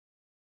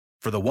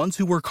For the ones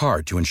who work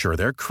hard to ensure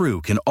their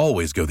crew can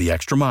always go the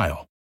extra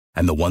mile,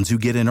 and the ones who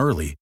get in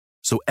early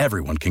so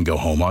everyone can go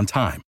home on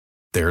time,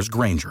 there's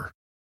Grainger,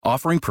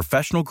 offering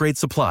professional-grade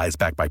supplies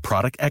backed by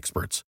product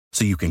experts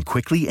so you can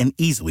quickly and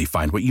easily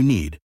find what you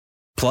need.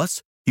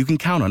 Plus, you can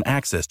count on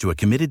access to a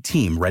committed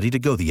team ready to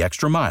go the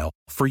extra mile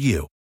for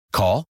you.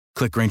 Call,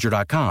 click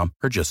Grainger.com,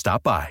 or just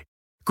stop by.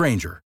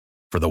 Grainger,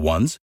 for the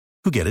ones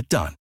who get it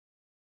done.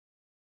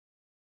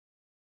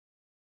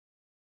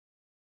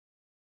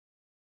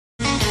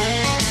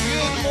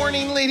 Good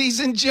morning, ladies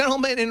and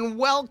gentlemen, and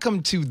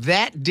welcome to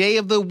that day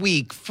of the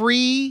week,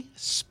 Free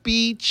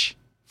Speech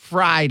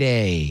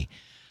Friday.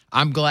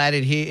 I'm glad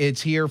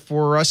it's here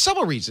for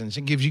several reasons.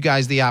 It gives you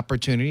guys the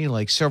opportunity,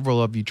 like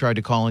several of you tried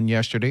to call in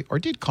yesterday or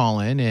did call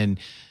in and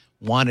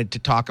wanted to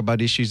talk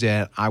about issues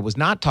that I was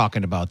not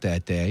talking about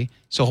that day.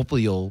 So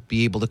hopefully you'll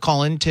be able to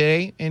call in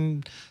today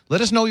and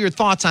let us know your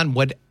thoughts on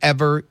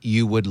whatever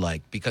you would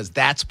like, because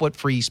that's what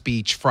Free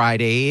Speech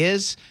Friday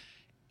is.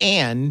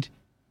 And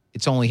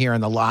it's only here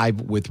on the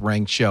Live with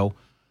Rank show.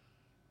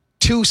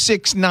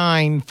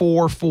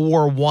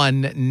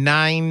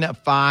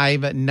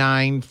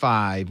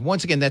 269-441-9595.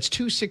 Once again, that's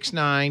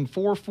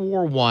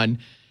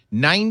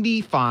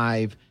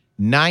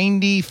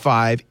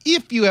 269-441-9595.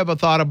 If you have a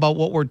thought about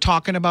what we're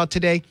talking about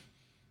today,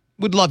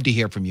 would love to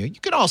hear from you. You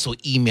can also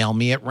email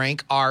me at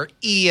rank,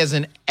 R-E as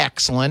an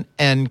excellent,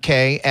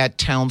 N-K at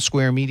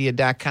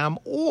townsquaremedia.com.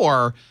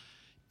 Or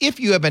if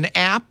you have an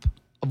app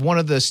of one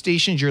of the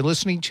stations you're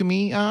listening to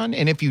me on,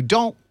 and if you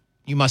don't,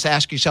 you must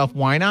ask yourself,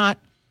 why not?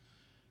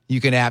 You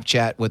can app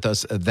chat with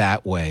us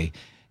that way.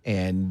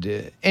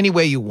 And any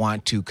way you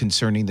want to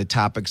concerning the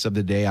topics of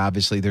the day.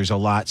 Obviously, there's a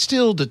lot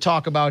still to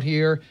talk about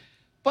here.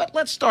 But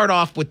let's start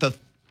off with the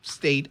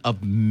state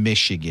of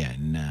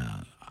Michigan.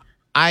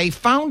 I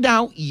found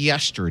out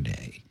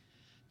yesterday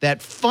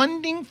that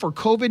funding for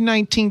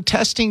COVID-19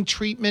 testing,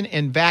 treatment,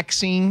 and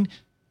vaccine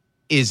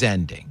is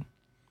ending.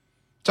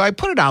 So I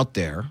put it out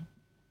there,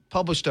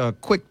 published a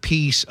quick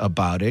piece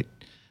about it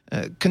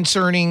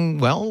concerning,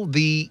 well,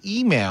 the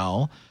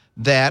email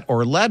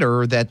or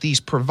letter that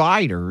these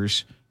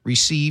providers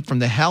received from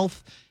the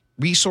Health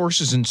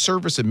Resources and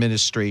Service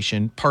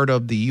Administration, part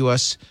of the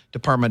U.S.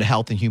 Department of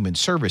Health and Human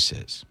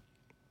Services.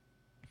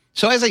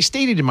 So as I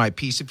stated in my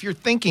piece, if you're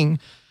thinking,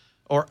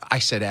 or I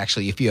said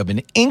actually, if you have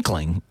an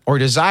inkling or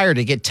desire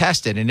to get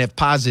tested and if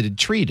positive,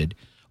 treated,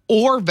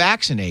 or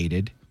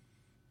vaccinated,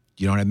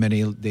 you don't have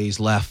many days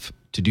left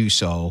to do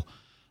so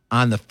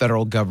on the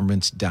federal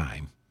government's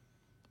dime.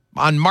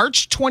 On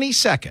March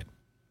 22nd,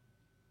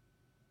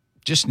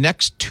 just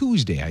next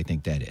Tuesday, I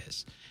think that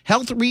is,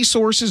 Health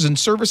Resources and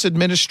Service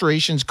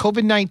Administration's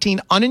COVID-19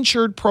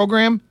 uninsured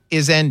program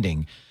is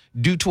ending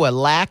due to a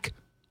lack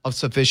of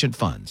sufficient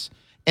funds.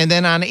 And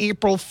then on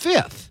April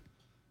 5th,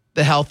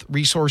 the Health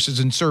Resources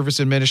and Service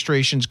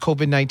Administration's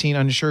COVID-19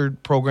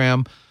 uninsured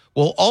program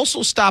will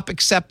also stop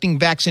accepting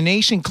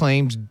vaccination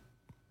claims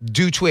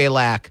due to a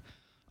lack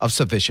of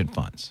sufficient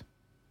funds.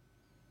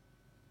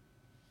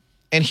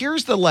 And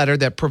here's the letter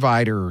that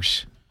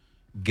providers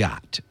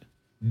got.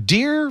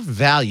 Dear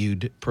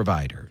valued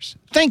providers,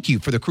 thank you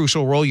for the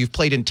crucial role you've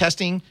played in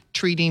testing,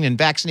 treating, and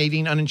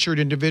vaccinating uninsured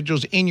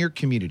individuals in your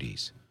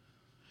communities.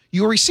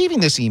 You are receiving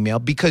this email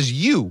because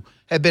you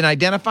have been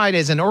identified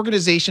as an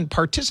organization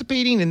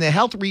participating in the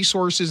Health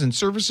Resources and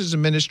Services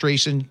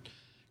Administration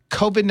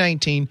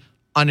COVID-19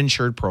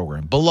 uninsured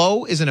program.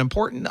 Below is an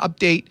important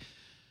update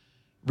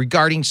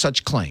regarding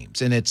such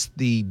claims, and it's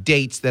the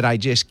dates that I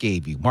just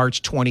gave you.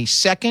 March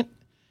 22nd,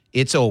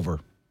 it's over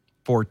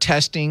for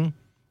testing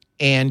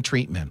and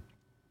treatment.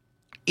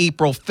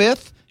 April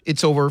 5th,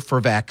 it's over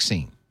for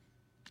vaccine,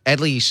 at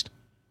least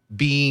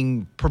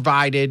being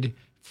provided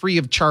free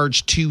of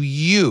charge to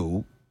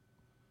you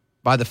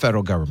by the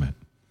federal government.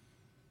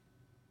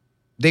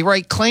 They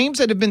write, claims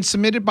that have been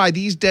submitted by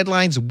these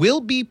deadlines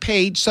will be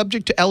paid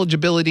subject to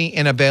eligibility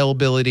and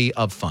availability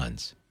of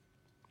funds.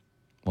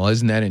 Well,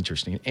 isn't that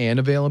interesting? And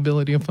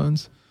availability of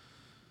funds?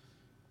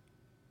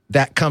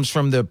 That comes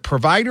from the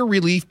Provider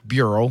Relief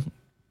Bureau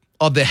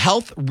of the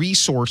Health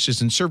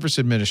Resources and Service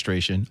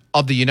Administration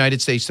of the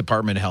United States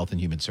Department of Health and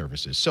Human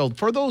Services. So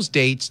for those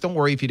dates, don't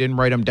worry if you didn't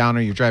write them down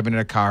or you're driving in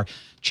a car.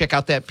 Check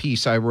out that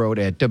piece I wrote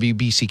at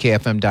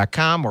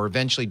WBCKFM.com or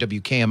eventually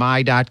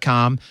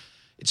WKMI.com.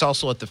 It's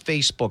also at the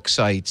Facebook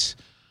sites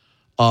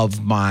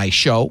of my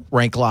show,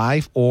 Rank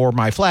Live, or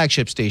my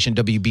flagship station,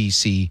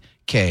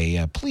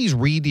 WBCK. Please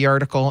read the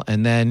article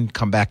and then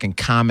come back and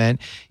comment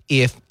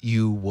if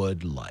you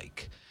would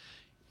like.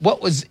 What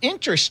was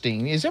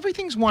interesting is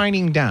everything's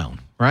winding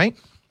down, right?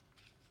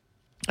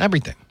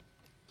 Everything.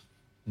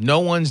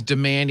 No one's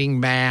demanding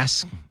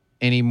masks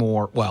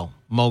anymore. Well,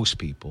 most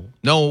people.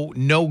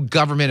 No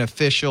government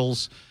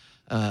officials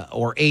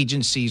or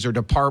agencies or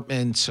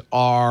departments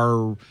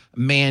are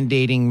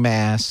mandating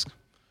masks.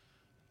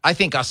 I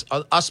think us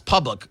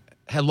public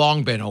had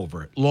long been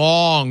over it,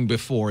 long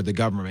before the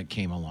government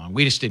came along.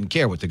 We just didn't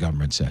care what the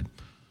government said.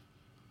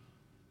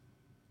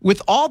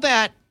 With all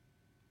that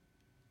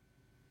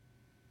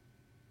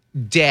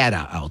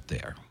data out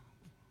there,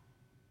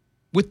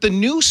 with the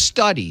new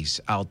studies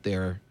out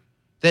there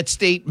that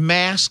state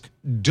masks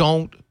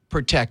don't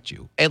protect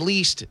you, at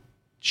least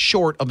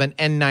short of an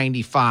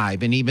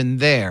N95, and even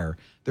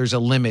there's a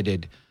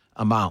limited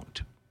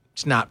amount.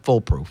 It's not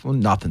foolproof. Well,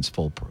 nothing's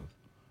foolproof.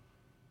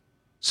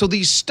 So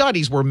these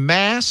studies where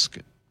mask,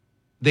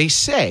 they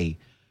say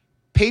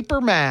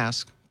paper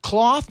mask,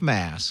 cloth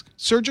mask,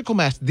 surgical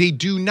mask, they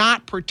do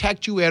not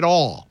protect you at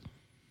all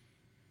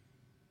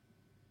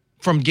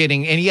from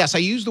getting, and yes, I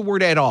use the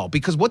word at all,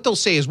 because what they'll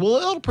say is, well,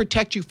 it'll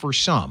protect you for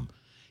some.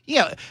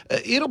 Yeah,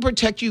 it'll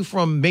protect you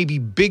from maybe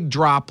big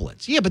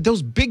droplets. Yeah, but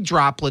those big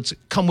droplets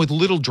come with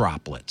little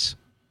droplets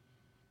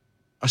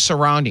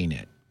surrounding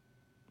it.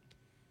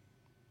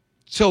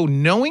 So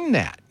knowing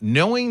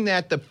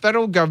that the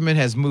federal government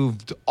has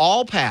moved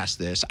all past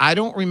this, I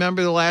don't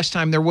remember the last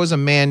time there was a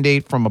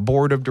mandate from a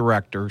board of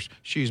directors,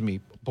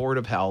 Board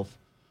of Health,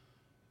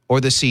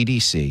 or the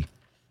CDC.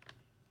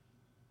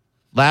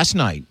 Last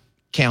night,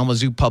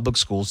 Kalamazoo Public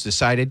Schools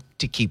decided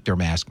to keep their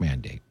mask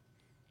mandate.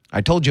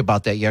 I told you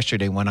about that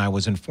yesterday when I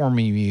was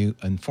informing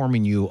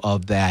you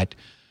of that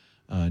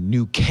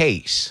new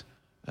case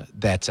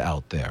that's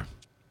out there.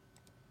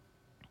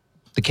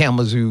 The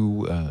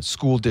Kalamazoo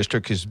School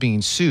District is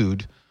being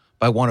sued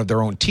by one of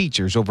their own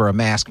teachers over a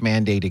mask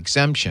mandate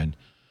exemption.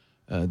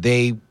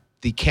 The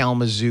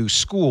Kalamazoo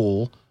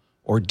school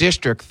or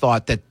district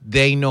thought that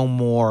they know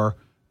more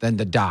than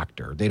the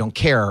doctor. They don't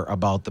care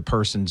about the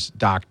person's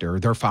doctor.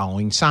 They're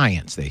following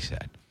science, they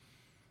said.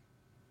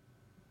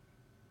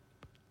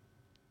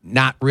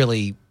 Not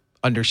really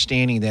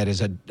understanding that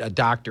as a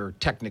doctor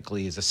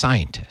technically is a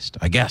scientist.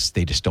 I guess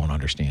they just don't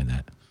understand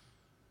that.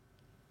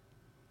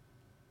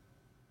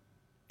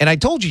 And I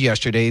told you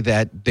yesterday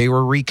that they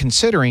were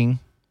reconsidering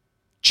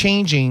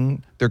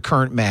changing their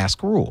current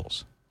mask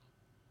rules.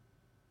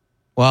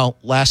 Well,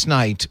 last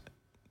night,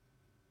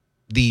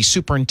 the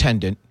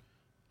superintendent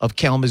of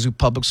Kalamazoo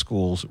Public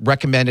Schools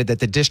recommended that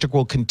the district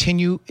will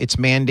continue its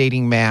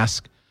mandating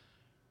mask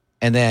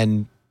and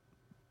then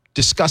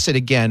discuss it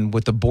again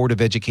with the Board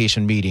of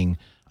Education meeting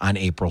on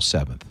April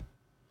 7th.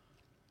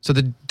 So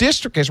the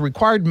district has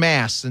required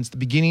masks since the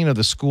beginning of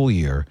the school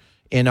year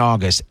in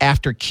August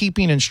after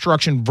keeping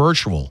instruction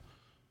virtual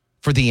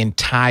for the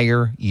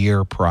entire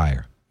year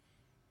prior.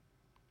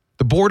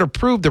 The board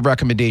approved the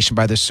recommendation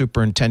by the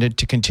superintendent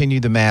to continue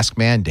the mask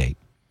mandate.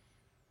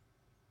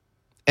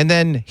 And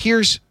then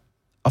here's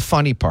a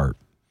funny part.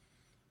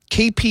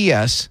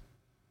 KPS,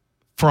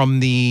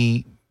 from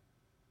the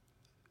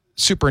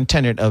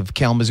superintendent of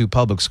Kalamazoo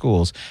Public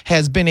Schools,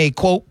 has been a,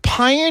 quote,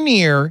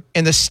 pioneer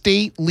in the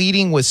state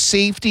leading with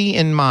safety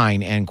in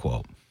mind, end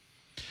quote.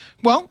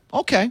 Well,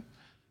 okay.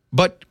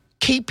 But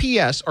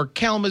KPS, or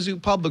Kalamazoo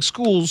Public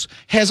Schools,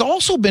 has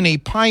also been a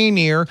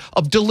pioneer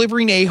of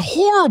delivering a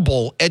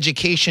horrible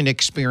education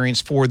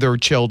experience for their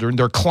children,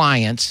 their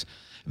clients,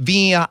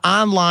 via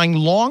online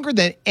longer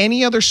than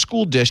any other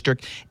school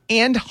district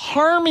and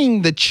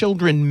harming the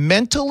children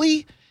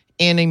mentally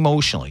and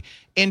emotionally.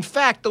 In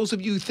fact, those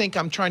of you who think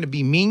I'm trying to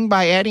be mean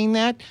by adding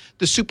that,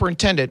 the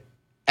superintendent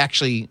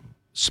actually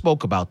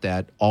spoke about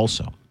that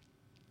also.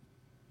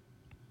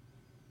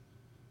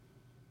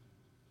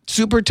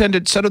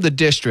 Superintendent said of the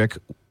district,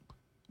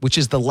 which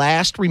is the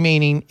last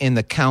remaining in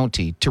the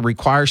county to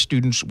require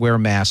students wear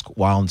masks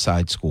while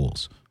inside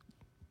schools.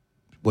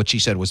 What she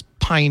said was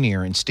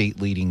pioneer and state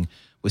leading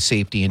with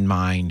safety in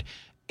mind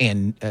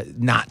and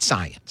not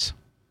science.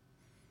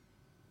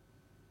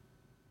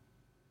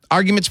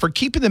 Arguments for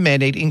keeping the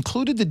mandate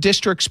included the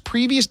district's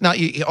previous,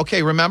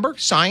 remember,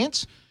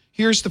 science?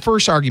 Here's the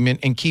first argument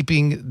in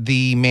keeping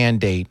the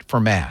mandate for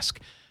mask.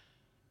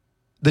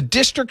 The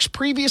district's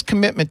previous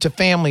commitment to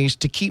families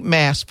to keep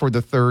masks for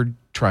the third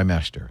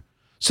trimester.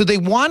 So they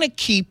want to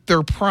keep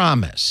their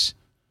promise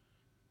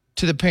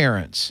to the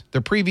parents, their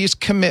previous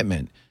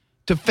commitment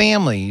to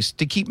families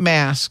to keep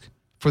masks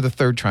for the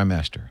third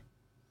trimester.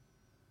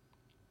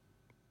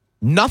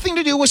 Nothing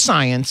to do with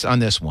science on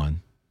this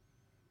one.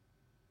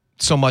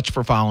 So much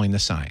for following the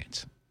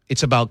science.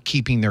 It's about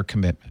keeping their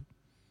commitment.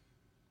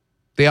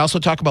 They also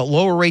talk about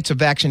lower rates of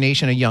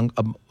vaccination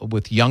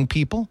with young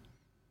people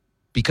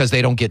because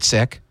they don't get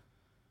sick,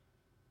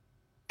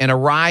 and a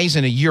rise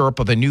in Europe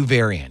of a new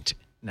variant.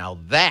 Now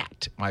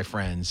that, my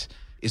friends,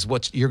 is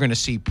what you're going to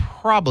see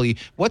probably.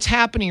 What's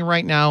happening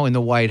right now in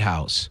the White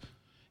House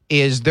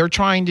is they're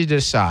trying to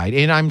decide,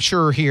 and I'm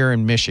sure here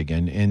in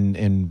Michigan,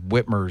 in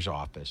Whitmer's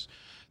office,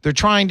 they're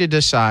trying to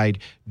decide,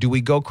 do we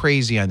go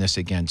crazy on this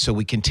again so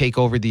we can take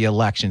over the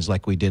elections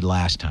like we did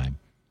last time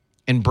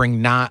and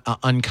bring not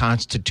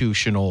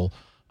unconstitutional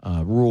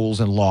rules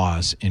and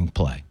laws in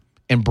play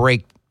and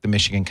break the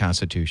Michigan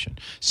Constitution?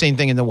 Same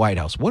thing in the White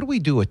House. What do we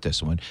do with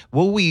this one?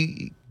 Will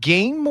we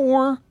gain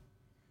more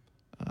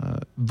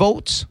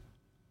votes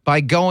by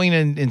going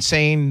and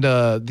saying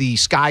the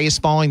sky is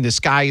falling,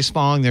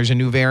 there's a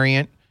new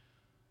variant?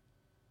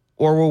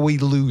 Or will we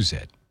lose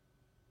it?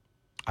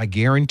 I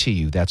guarantee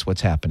you that's what's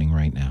happening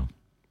right now.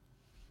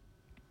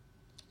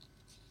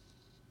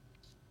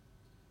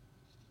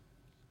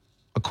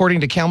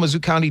 According to Kalamazoo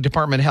County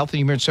Department of Health and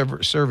Human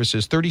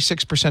Services,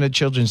 36% of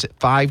children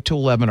 5 to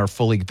 11 are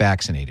fully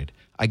vaccinated.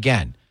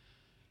 Again,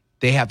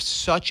 they have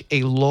such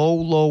a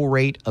low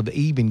rate of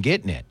even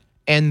getting it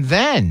and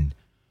then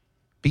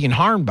being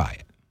harmed by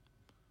it.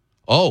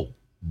 Oh,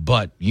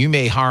 but you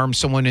may harm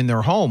someone in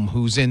their home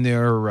who's in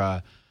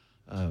their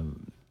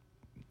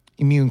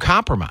immune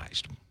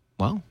compromised.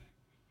 Well,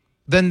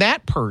 then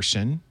that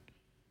person's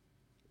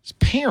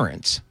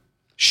parents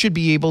should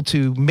be able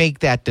to make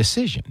that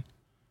decision.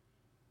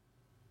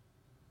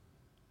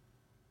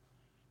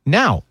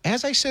 Now,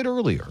 as I said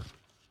earlier,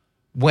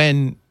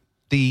 when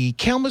the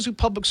Kalamazoo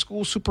Public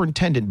School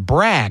Superintendent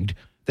bragged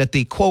that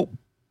they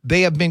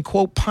have been,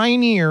 quote,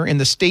 pioneer in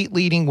the state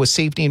leading with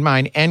safety in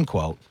mind, end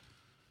quote.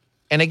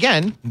 And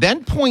again,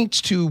 then points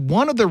to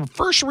one of the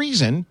first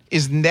reason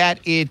is that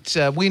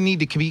we need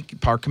to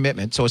keep our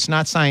commitment, so it's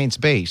not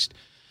science-based.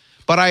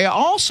 But I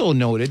also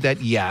noted that,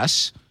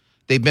 yes,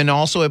 they've been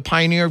also a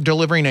pioneer of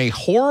delivering a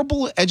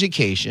horrible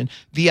education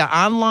via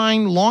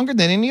online longer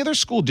than any other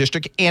school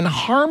district and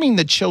harming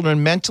the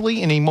children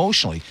mentally and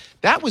emotionally.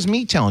 That was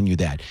me telling you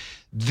that.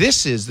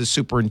 This is the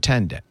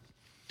superintendent.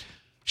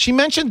 She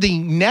mentioned the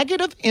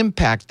negative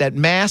impact that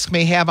masks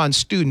may have on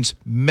students'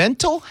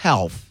 mental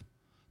health,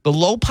 the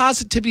low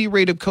positivity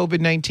rate of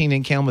COVID-19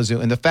 in Kalamazoo,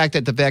 and the fact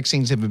that the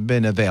vaccines haven't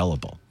been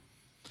available.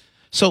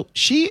 So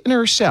she and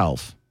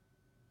herself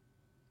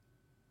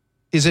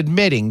is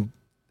admitting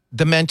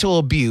the mental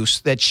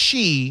abuse that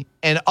she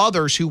and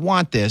others who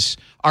want this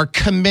are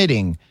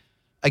committing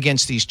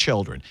against these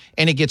children.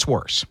 And it gets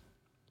worse.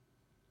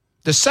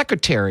 The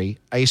secretary,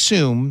 I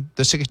assume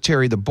the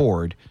secretary of the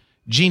board,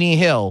 Jeannie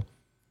Hill,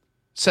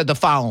 said the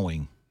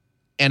following,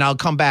 and I'll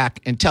come back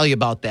and tell you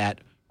about that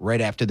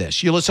right after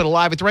this. You listen to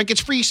Live with Rank.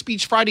 It's Free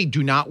Speech Friday.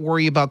 Do not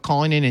worry about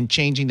calling in and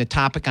changing the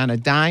topic on a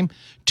dime.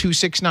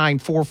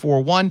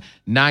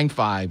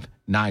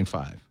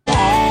 269-441-9595.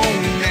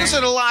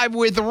 Listen to Live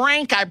with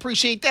Rank. I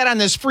appreciate that on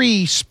this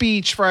Free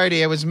Speech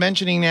Friday. I was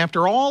mentioning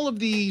after all of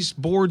these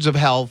boards of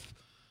health,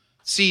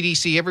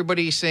 CDC,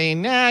 everybody's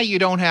saying, you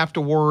don't have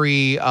to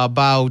worry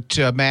about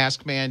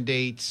mask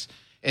mandates.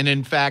 And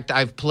in fact,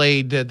 I've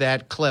played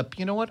that clip.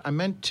 You know what? I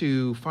meant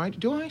to find.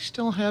 Do I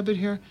still have it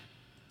here?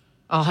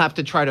 I'll have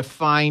to try to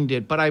find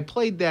it. But I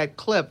played that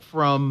clip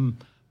from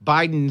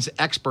Biden's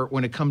expert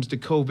when it comes to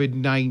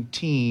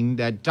COVID-19,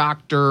 that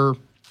Dr.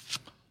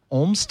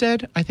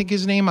 Olmstead, I think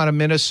his name, out of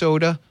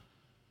Minnesota,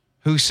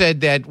 who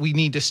said that we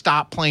need to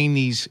stop playing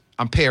these,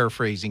 I'm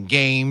paraphrasing,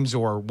 games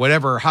or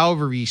whatever,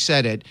 however he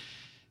said it.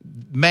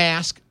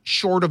 Mask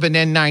short of an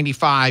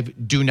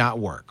N95 do not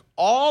work.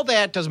 All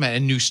that doesn't matter.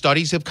 And new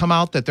studies have come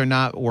out that they're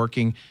not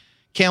working.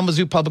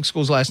 Kalamazoo Public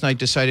Schools last night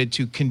decided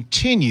to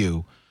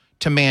continue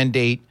to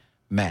mandate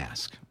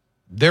masks.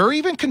 They're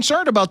even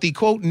concerned about the,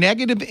 quote,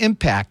 negative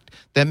impact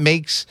that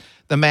makes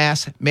the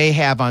mask may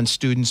have on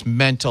students'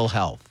 mental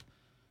health,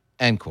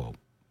 end quote.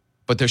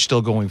 But they're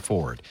still going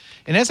forward.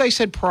 And as I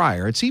said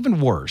prior, it's even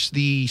worse.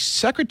 The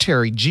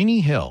secretary,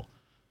 Jeannie Hill,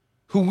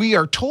 who we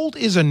are told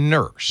is a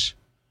nurse,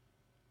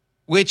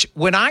 which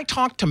when I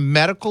talk to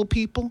medical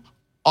people,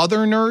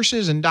 other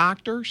nurses and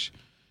doctors,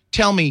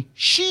 tell me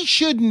she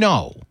should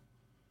know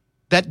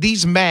that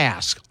these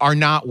masks are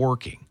not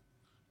working.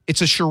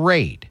 It's a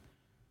charade.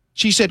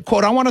 She said,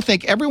 quote, I want to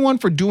thank everyone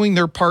for doing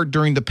their part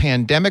during the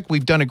pandemic.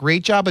 We've done a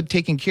great job of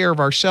taking care of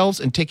ourselves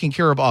and taking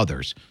care of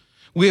others.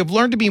 We have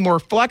learned to be more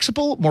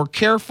flexible, more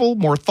careful,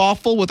 more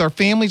thoughtful with our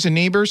families and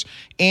neighbors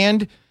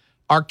and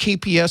our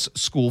KPS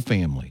school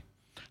family.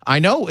 I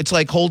know it's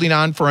like holding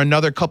on for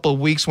another couple of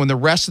weeks when the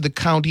rest of the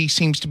county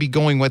seems to be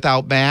going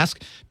without masks.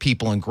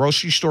 People in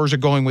grocery stores are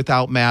going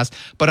without masks.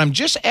 But I'm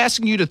just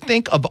asking you to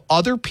think of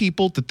other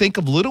people, to think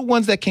of little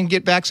ones that can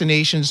get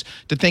vaccinations,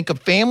 to think of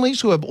families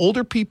who have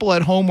older people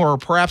at home or are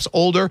perhaps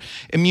older,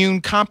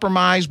 immune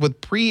compromised with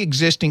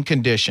pre-existing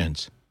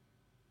conditions.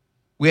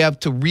 We have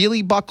to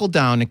really buckle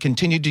down and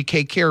continue to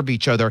take care of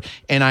each other.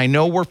 And I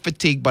know we're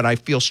fatigued, but I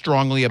feel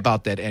strongly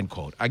about that, end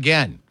quote.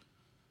 Again,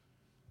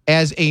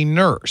 as a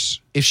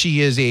nurse, if she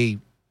is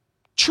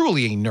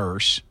truly a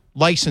nurse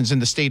licensed in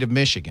the state of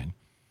Michigan,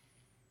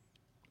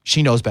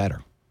 she knows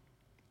better.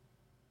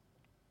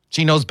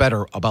 She knows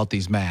better about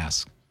these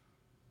masks.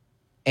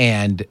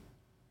 And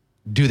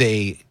do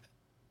they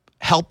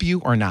help you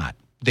or not?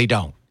 They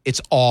don't.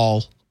 It's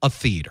all a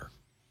theater.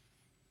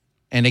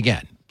 And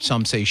again,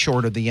 some say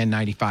short of the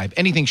N95.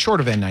 Anything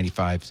short of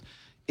N95s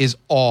is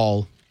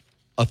all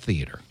a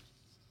theater.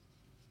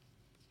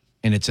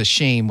 And it's a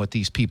shame what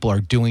these people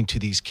are doing to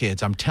these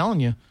kids. I'm telling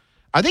you.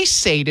 Are they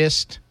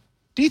sadists?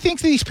 Do you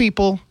think these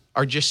people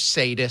are just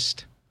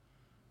sadists?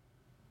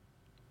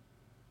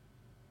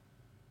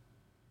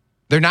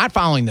 They're not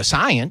following the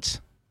science.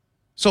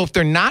 So if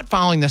they're not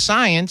following the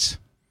science,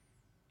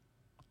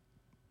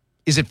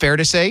 is it fair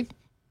to say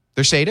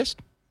they're sadists?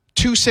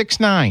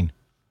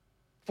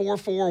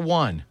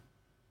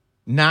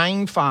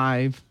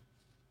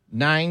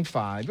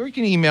 269-441-9595. Or you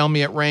can email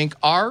me at rank,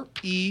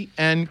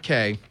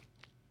 RENK,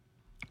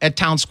 at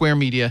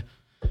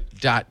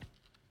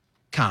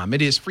townsquaremedia.com.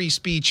 It is Free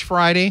Speech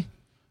Friday.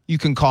 You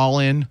can call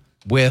in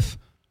with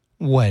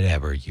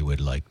whatever you would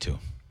like to.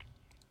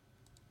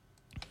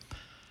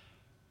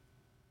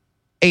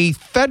 A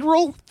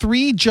federal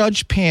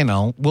 3-judge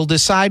panel will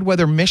decide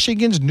whether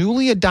Michigan's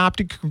newly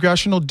adopted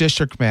congressional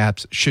district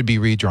maps should be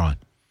redrawn.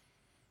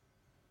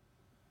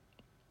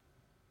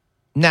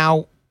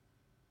 Now,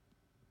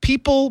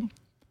 people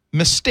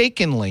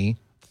mistakenly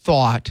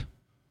thought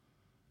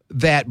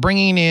that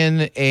bringing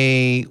in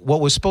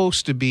what was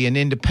supposed to be an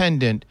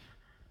independent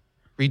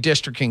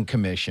redistricting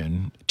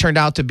commission turned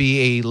out to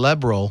be a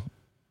liberal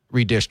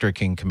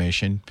redistricting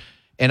commission.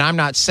 And I'm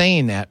not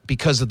saying that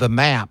because of the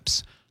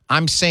maps.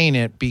 I'm saying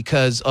it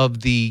because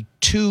of the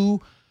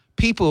two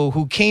people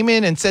who came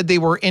in and said they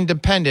were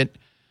independent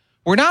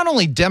were not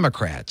only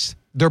Democrats,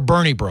 they're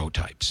Bernie bro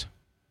types.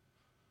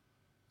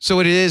 So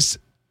it is,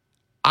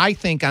 I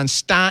think, on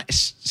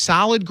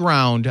solid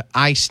ground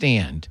I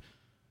stand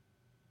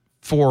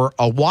for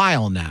a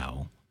while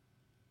now,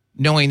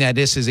 knowing that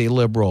this is a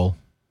liberal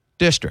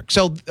district.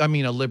 So, I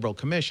mean, a liberal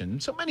commission.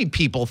 So many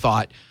people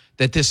thought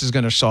that this is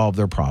going to solve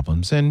their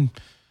problems, and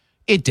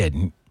it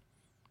didn't.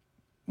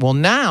 Well,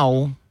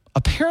 now,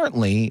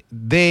 apparently,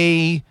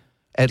 they,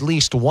 at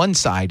least one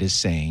side is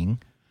saying,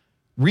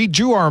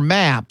 redrew our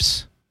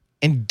maps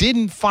and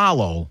didn't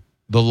follow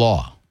the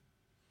law.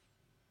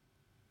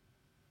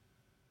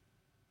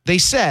 They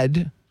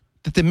said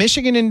that the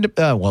Michigan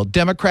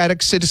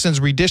Democratic Citizens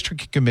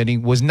Redistricting Committee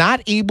was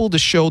not able to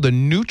show the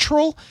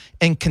neutral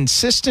and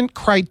consistent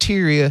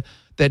criteria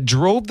that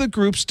drove the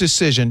group's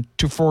decision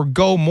to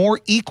forego more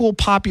equal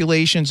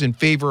populations in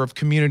favor of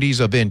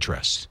communities of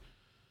interest.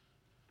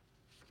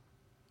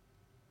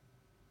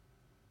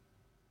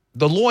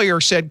 The lawyer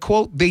said,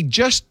 quote, they've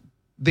just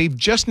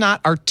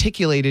not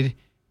articulated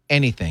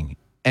anything,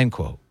 end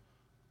quote.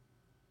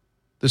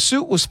 The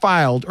suit was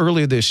filed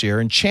earlier this year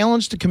and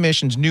challenged the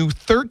commission's new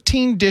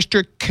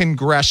 13-district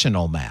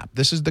congressional map.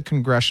 This is the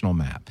congressional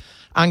map,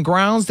 on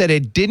grounds that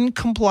it didn't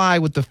comply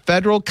with the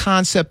federal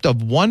concept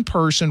of one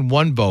person,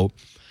 one vote,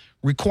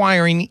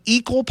 requiring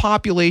equal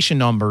population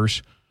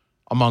numbers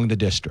among the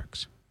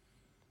districts.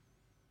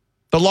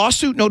 The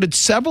lawsuit noted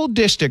several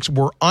districts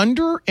were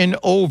under and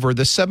over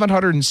the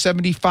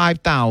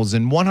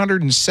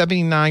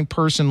 775,179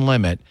 person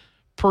limit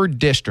per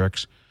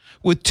districts,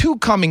 with two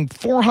coming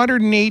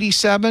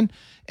 487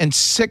 and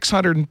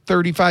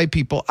 635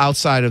 people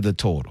outside of the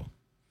total.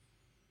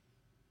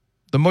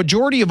 The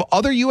majority of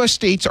other U.S.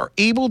 states are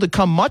able to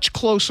come much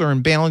closer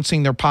in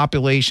balancing their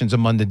populations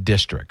among the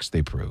districts,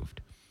 they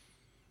proved.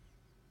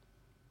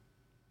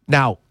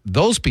 Now,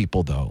 those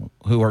people, though,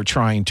 who are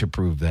trying to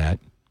prove that,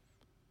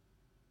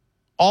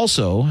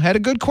 also had a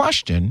good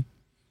question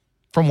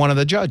from one of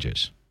the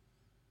judges.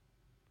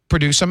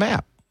 Produce a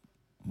map.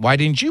 Why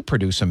didn't you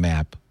produce a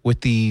map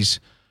with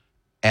these,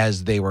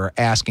 as they were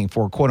asking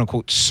for,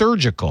 quote-unquote,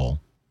 surgical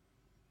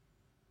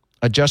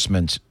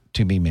adjustments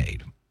to be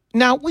made?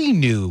 Now, we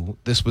knew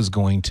this was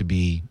going to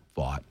be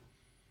fought.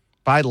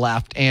 By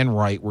left and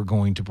right were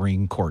going to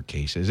bring court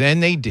cases,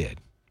 and they did.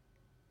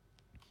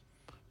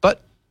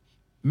 But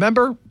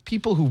remember,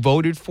 people who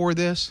voted for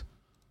this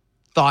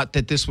thought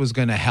that this was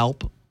going to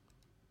help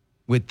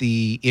with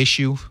the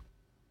issue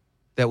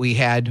that we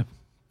had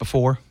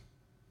before?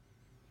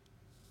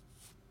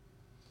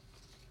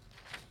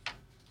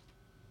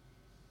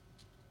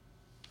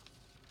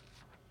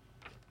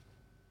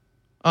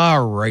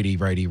 All righty.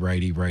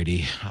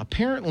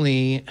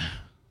 Apparently,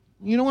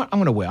 you know what? I'm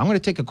going to wait. I'm going to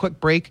take a quick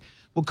break.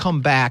 We'll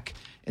come back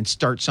and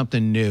start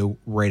something new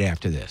right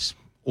after this.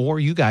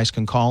 Or you guys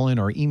can call in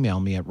or email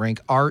me at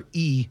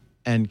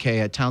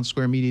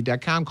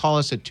rank@townsquaremedia.com. Call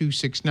us at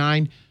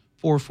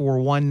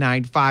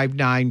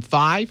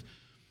 269-441-9595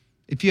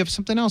 if you have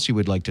something else you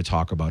would like to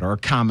talk about or a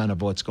comment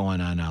of what's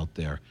going on out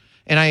there.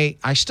 And I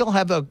still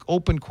have an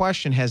open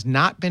question, has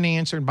not been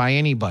answered by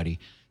anybody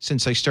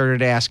since I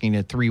started asking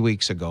it 3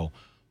 weeks ago.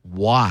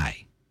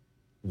 Why?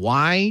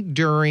 Why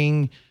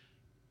during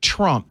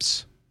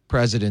Trump's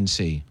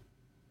presidency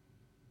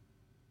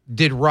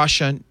did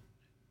Russia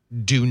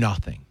do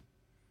nothing?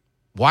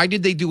 Why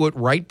did they do it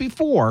right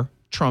before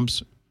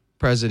Trump's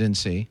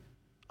presidency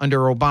under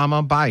Obama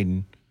and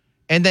Biden,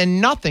 and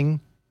then nothing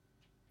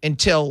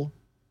until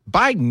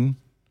Biden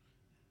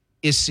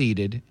is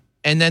seated,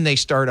 and then they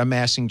start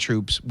amassing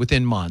troops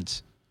within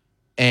months,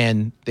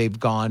 and they've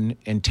gone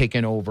and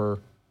taken over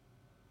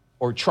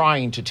or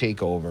trying to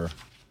take over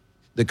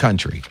the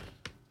country?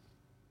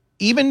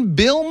 Even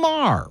Bill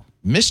Maher,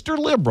 Mr.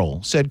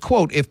 Liberal, said,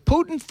 quote, if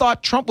Putin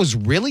thought Trump was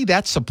really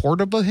that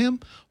supportive of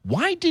him,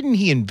 why didn't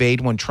he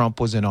invade when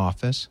Trump was in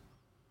office?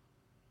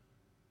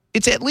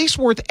 It's at least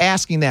worth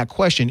asking that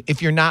question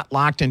if you're not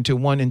locked into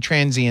one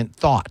intransient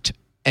thought,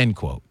 end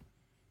quote.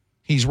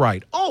 He's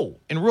right. Oh,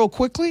 and real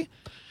quickly,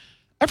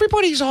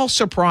 everybody's all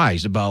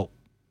surprised about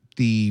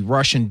the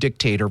Russian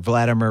dictator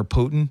Vladimir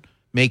Putin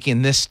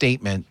making this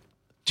statement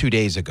 2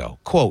 days ago.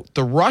 Quote,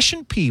 the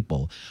Russian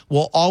people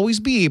will always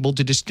be able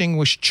to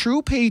distinguish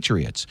true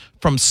patriots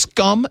from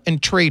scum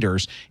and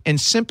traitors and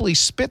simply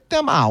spit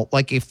them out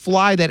like a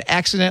fly that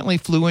accidentally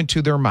flew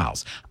into their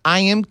mouths. I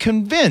am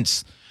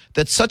convinced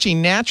that such a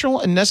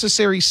natural and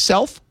necessary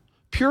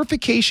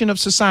purification of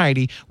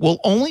society will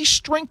only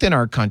strengthen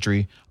our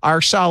country,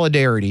 our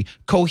solidarity,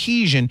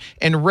 cohesion,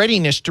 and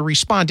readiness to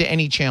respond to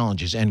any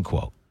challenges, end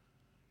quote.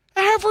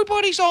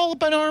 Everybody's all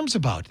up in arms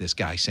about this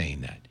guy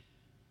saying that.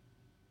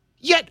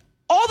 Yet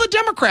all the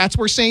Democrats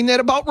were saying that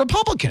about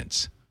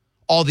Republicans.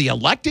 All the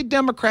elected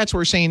Democrats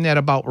were saying that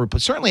about,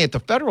 certainly at the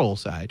federal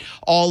side,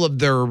 all of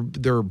their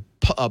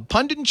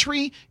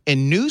punditry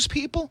and news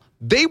people,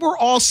 they were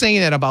all saying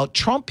that about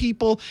Trump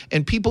people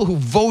and people who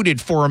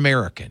voted for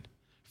America.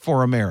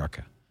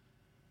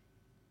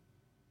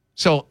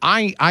 So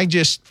I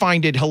just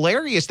find it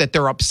hilarious that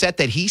they're upset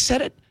that he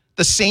said it.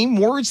 The same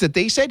words that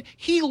they said,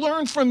 he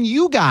learned from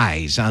you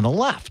guys on the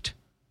left.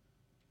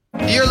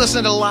 You're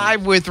listening to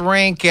Live with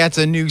Rank. That's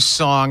a new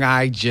song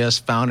I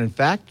just found. In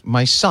fact,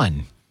 my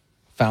son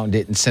found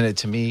it and sent it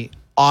to me.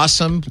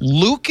 Awesome.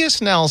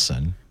 Lucas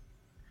Nelson,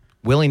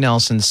 Willie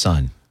Nelson's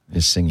son,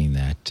 is singing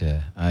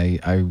that.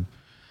 I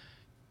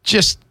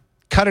just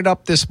cut it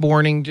up this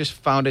morning, just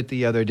found it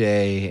the other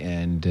day,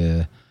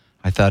 and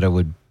I thought it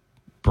would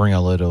bring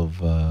a little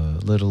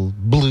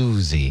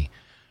bluesy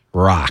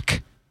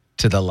rock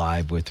to the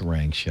Live with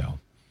Rank show.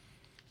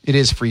 It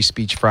is Free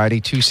Speech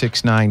Friday,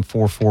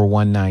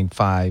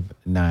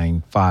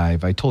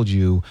 269-441-9595. I told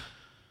you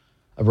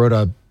I wrote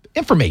a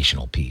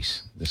informational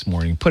piece this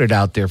morning, put it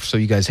out there so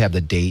you guys have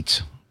the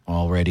dates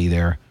already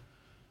there.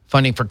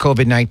 Funding for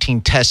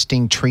COVID-19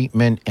 testing,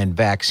 treatment, and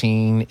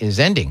vaccine is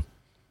ending.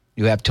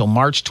 You have till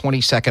March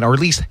 22nd, or at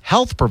least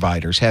health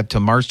providers have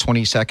till March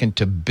 22nd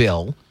to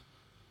bill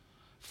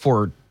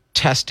for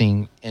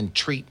testing and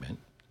treatment.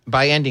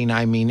 By ending,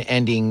 I mean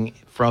ending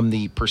from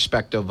the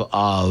perspective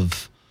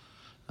of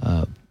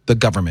the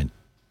government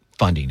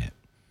funding it.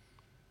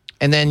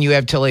 And then you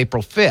have till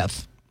April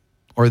 5th,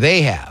 or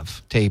they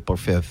have till April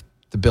 5th,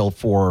 to bill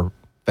for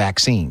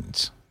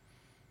vaccines.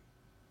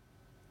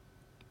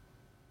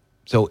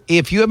 So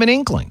if you have an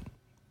inkling,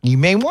 you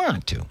may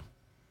want to.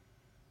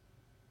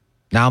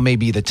 Now may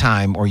be the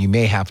time, or you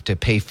may have to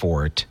pay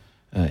for it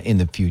in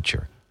the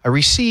future. I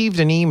received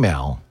an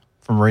email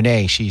from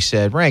Renee. She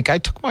said, Rank, I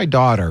took my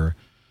daughter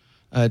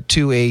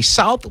to a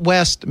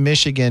Southwest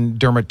Michigan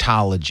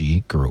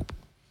dermatology group.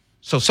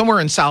 So somewhere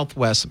in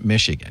Southwest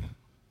Michigan.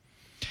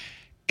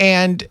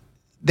 And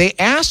they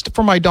asked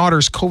for my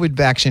daughter's COVID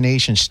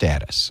vaccination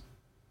status.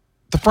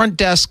 The front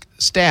desk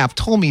staff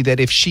told me that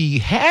if she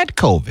had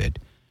COVID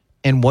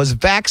and was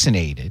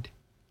vaccinated,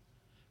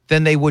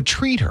 then they would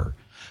treat her.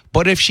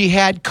 But if she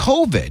had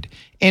COVID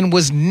and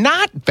was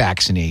not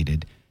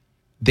vaccinated,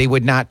 they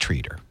would not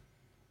treat her.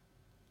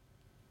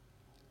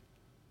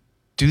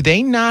 Do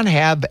they not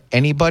have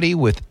anybody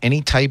with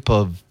any type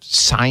of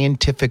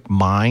scientific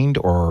mind,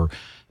 or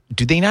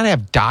do they not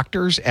have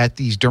doctors at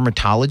these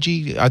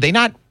dermatology? Are they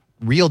not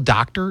real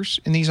doctors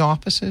in these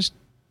offices?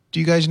 Do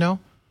you guys know?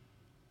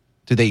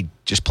 Do they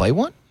just play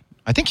one?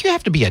 I think you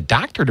have to be a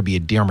doctor to be a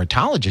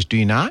dermatologist, do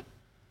you not?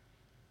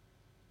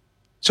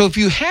 So if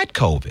you had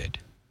COVID,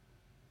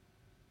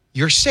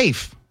 you're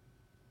safe.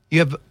 You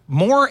have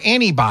more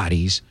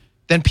antibodies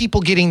than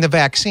people getting the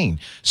vaccine.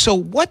 So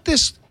what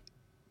this,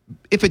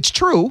 if it's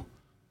true,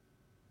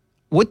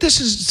 what this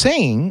is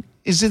saying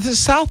is that the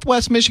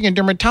Southwest Michigan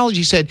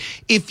Dermatology said,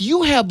 if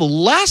you have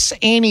less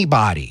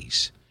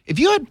antibodies, if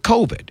you had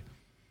COVID,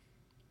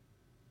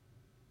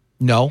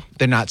 no,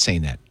 they're not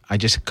saying that. I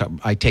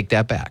take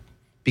that back,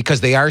 because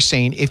they are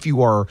saying if you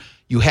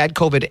had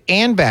COVID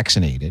and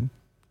vaccinated,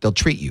 they'll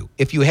treat you.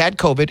 If you had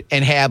COVID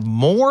and have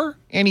more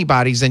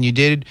antibodies than you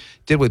did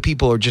with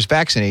people who are just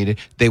vaccinated,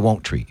 they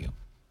won't treat you.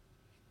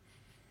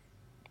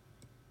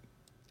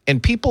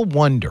 And people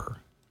wonder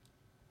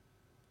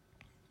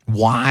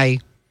why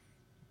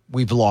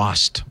we've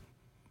lost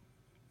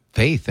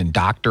faith in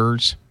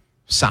doctors,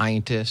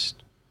 scientists,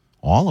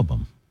 all of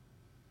them.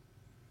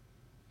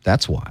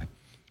 That's why.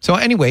 So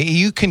anyway,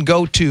 you can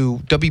go to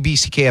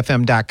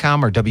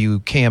WBCKFM.com or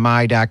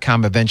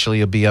WKMI.com.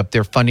 Eventually it'll be up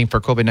there. Funding for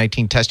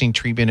COVID-19 testing,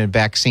 treatment, and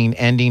vaccine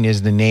ending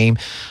is the name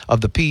of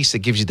the piece. It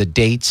gives you the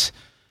dates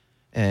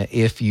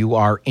if you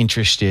are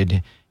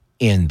interested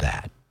in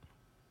that.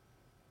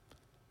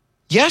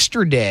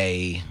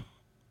 Yesterday,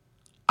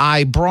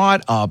 I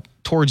brought up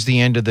towards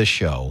the end of the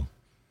show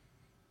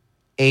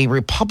a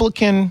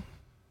Republican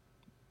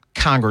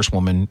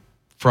congresswoman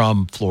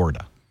from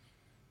Florida,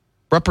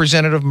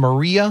 Representative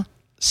Maria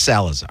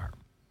Salazar.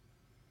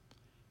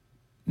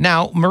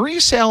 Now, Maria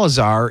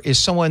Salazar is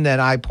someone that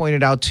I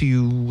pointed out to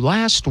you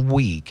last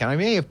week, and I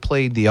may have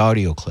played the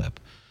audio clip,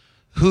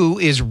 who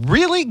is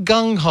really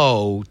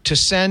gung-ho to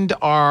send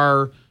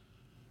our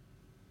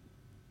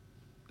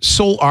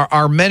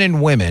men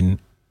and women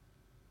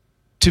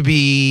to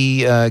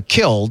be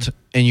killed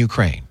in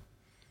Ukraine.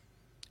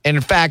 And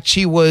in fact,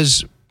 she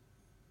was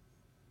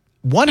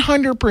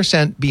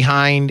 100%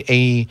 behind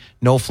a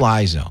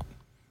no-fly zone,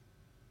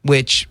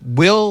 which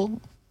will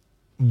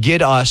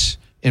get us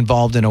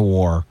involved in a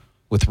war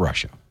with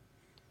Russia,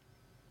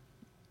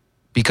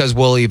 because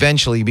we'll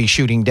eventually be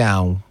shooting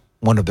down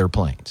one of their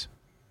planes,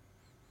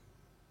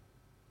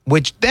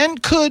 which then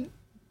could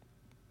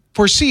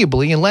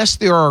foreseeably, unless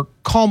there are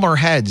calmer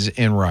heads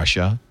in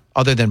Russia,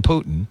 other than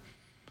Putin,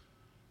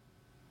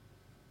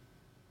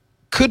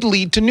 could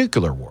lead to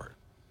nuclear war.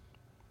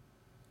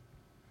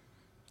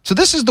 So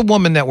this is the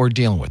woman that we're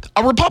dealing with,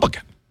 a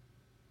Republican.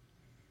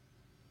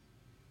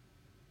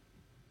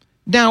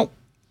 Now,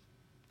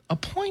 a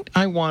point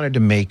I wanted to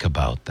make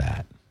about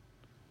that,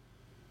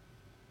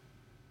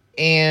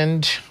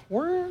 and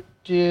where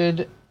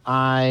did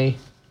I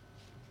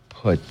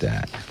put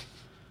that?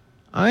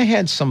 I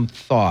had some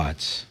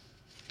thoughts.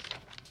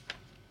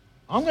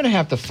 I'm going to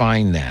have to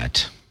find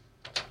that,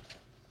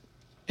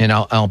 and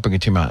I'll bring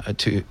it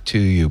to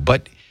you.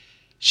 But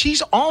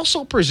she's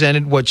also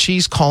presented what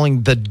she's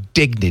calling the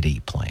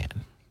Dignity Plan,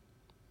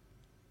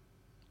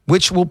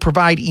 which will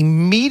provide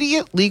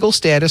immediate legal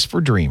status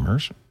for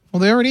Dreamers. Well,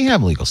 they already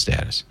have legal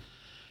status.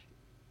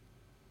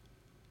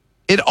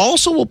 It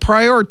also will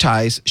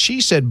prioritize,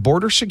 she said,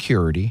 border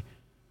security,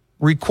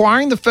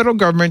 requiring the federal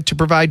government to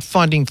provide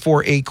funding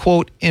for a,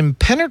 quote,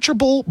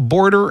 impenetrable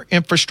border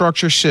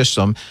infrastructure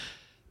system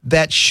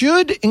that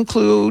should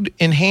include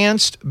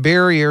enhanced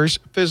barriers,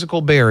 physical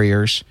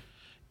barriers,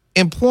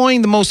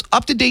 employing the most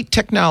up-to-date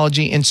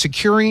technology and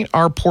securing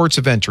our ports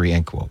of entry,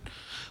 end quote.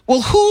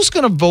 Well, who's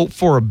going to vote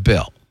for a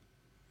bill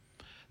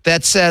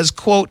that says,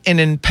 quote, who's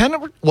going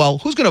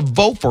to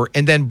vote for it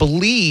and then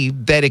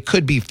believe that it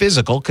could be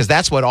physical? Because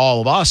that's what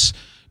all of us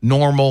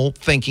normal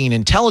thinking,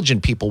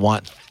 intelligent people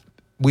want.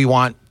 We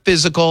want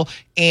physical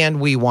and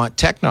we want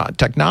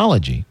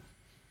technology.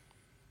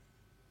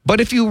 But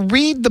if you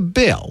read the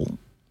bill,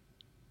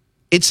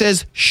 it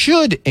says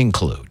should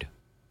include.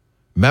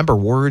 Remember,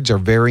 words are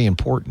very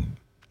important.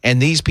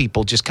 And these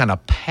people just kind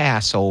of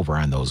pass over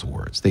on those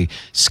words. They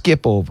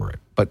skip over it.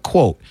 But,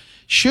 quote,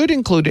 should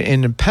include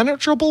an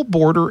impenetrable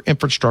border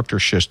infrastructure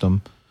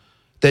system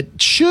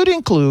that should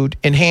include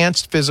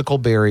enhanced physical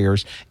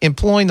barriers,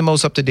 employing the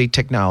most up-to-date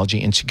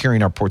technology, and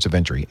securing our ports of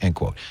entry, end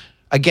quote.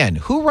 Again,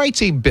 who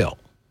writes a bill,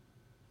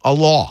 a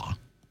law,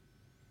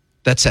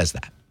 that says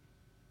that?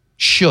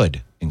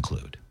 Should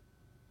include.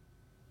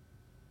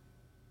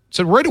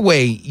 So right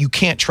away, you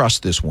can't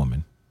trust this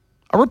woman.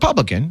 A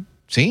Republican.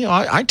 See,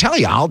 I tell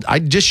you, I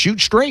just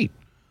shoot straight.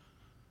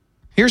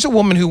 Here's a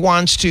woman who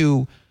wants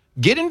to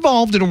get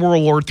involved in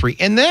World War III.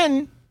 And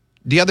then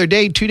the other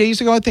day, 2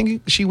 days ago, I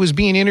think she was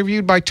being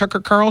interviewed by Tucker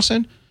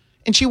Carlson,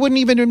 and she wouldn't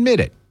even admit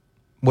it,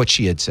 what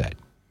she had said.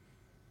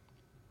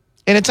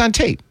 And it's on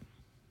tape.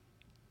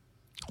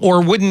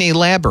 Or wouldn't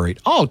elaborate.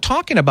 Oh,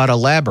 talking about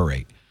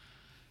elaborate.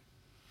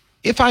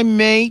 If I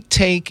may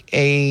take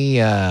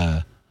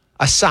a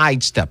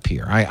sidestep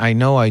here. I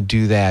know I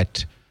do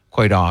that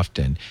quite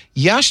often.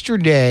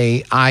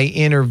 Yesterday, I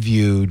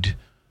interviewed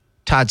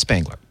Todd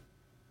Spangler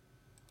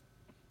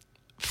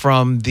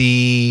from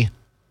the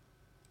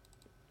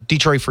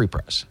Detroit Free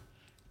Press.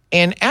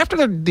 And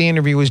after the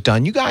interview was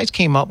done, you guys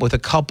came up with a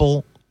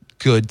couple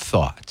good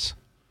thoughts.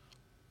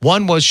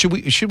 One was,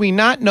 should we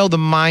not know the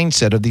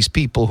mindset of these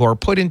people who are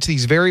put into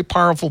these very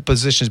powerful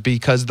positions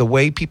because the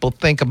way people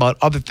think about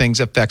other things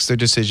affects their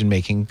decision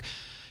making?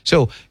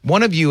 So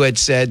one of you had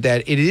said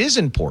that it is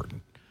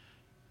important.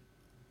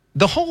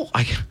 The whole,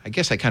 I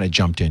guess I kind of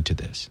jumped into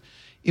this.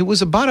 It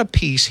was about a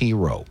piece he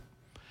wrote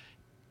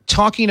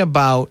talking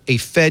about a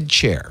Fed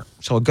chair,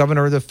 so a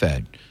governor of the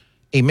Fed,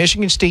 a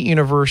Michigan State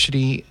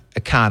University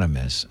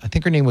economist. I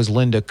think her name was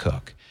Linda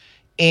Cook.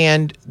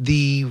 And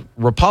the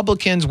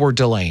Republicans were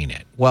delaying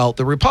it. Well,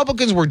 the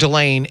Republicans were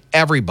delaying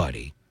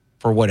everybody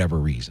for whatever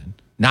reason,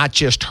 not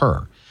just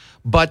her.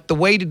 But the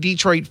way the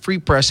Detroit Free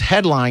Press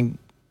headline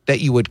that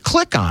you would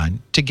click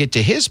on to get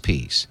to his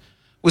piece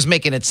was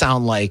making it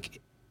sound like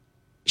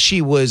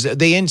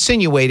they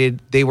insinuated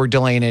they were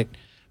delaying it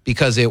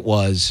because it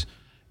was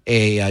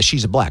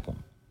she's a black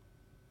woman.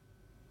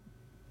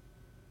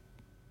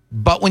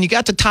 But when you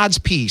got to Todd's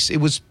piece, it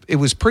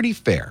was pretty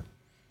fair,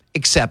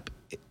 except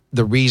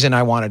the reason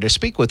I wanted to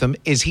speak with him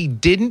is he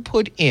didn't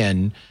put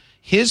in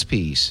his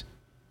piece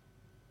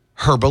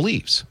her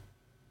beliefs.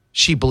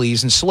 She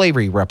believes in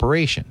slavery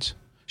reparations.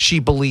 She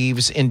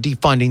believes in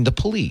defunding the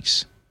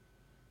police.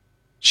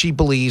 She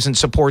believes and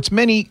supports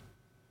many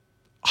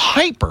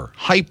hyper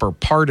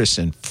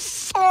partisan,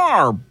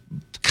 far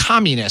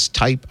communist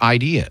type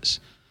ideas.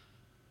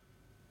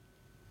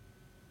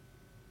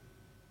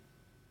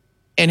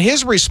 And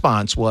his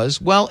response was,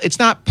 well, it's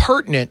not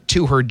pertinent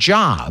to her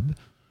job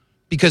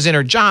because in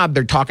her job,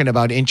 they're talking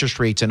about interest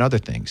rates and other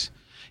things.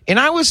 And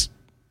I was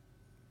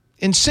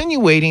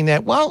insinuating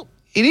that, well,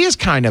 it is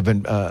kind of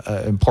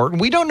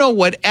important. We don't know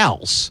what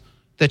else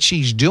that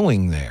she's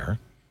doing there,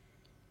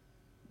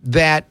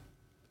 that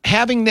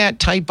having that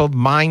type of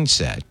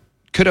mindset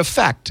could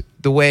affect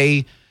the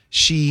way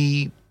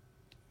she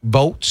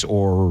votes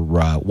or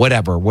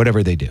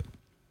whatever they do.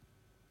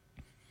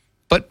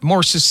 But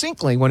more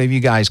succinctly, one of you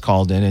guys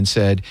called in and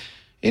said,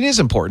 it is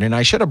important, and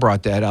I should have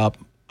brought that up.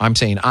 I'm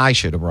saying I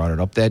should have brought it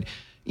up, that,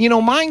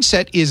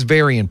 mindset is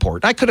very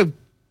important. I could have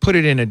put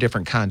it in a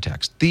different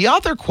context. The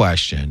other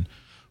question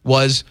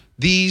was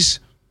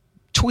these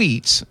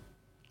tweets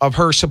of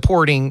her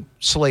supporting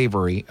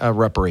slavery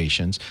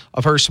reparations,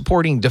 of her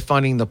supporting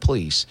defunding the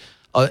police,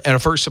 and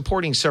of her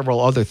supporting several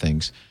other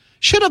things.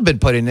 should have been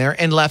put in there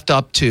and left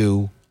up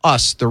to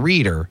us, the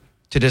reader,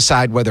 to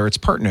decide whether it's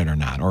pertinent or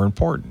not or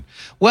important.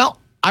 Well,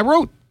 I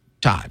wrote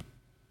Todd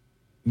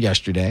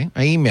yesterday.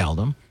 I emailed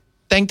him,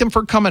 thanked him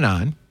for coming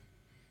on,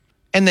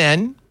 and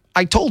then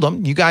I told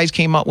him you guys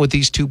came up with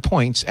these 2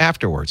 points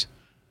afterwards.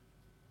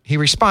 He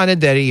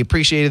responded that he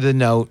appreciated the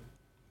note,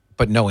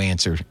 but no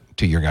answer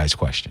to your guys'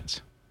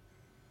 questions.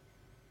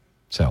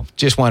 So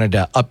just wanted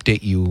to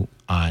update you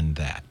on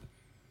that.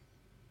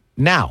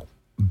 Now,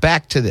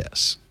 back to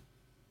this.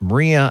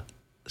 Maria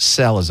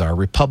Salazar,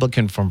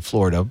 Republican from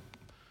Florida,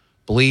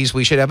 believes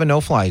we should have a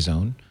no-fly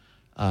zone,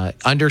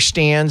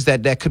 understands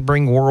that that could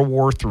bring World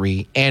War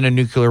III and a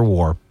nuclear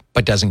war,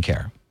 but doesn't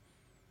care.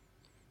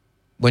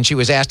 When she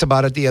was asked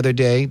about it the other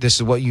day, this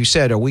is what you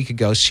said a week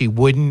ago, she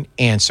wouldn't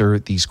answer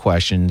these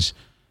questions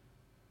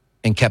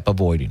and kept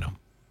avoiding them.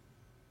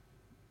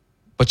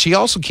 But she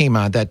also came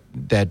on that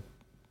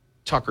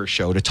Tucker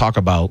show to talk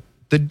about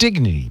the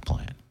Dignity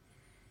Plan.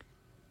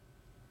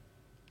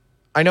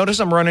 I notice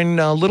I'm running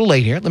a little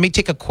late here. Let me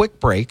take a quick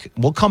break.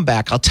 We'll come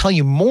back. I'll tell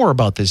you more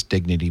about this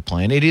Dignity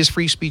Plan. It is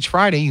Free Speech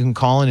Friday. You can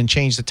call in and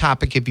change the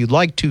topic if you'd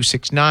like.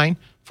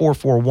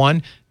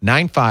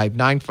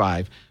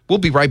 269-441-9595. We'll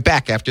be right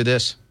back after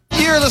this.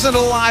 You're listening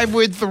to Live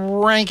with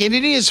Rank, and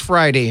it is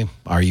Friday.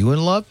 Are you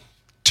in love?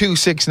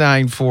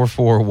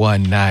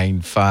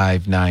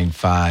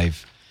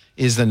 269-441-9595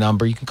 is the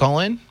number. You can call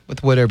in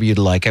with whatever you'd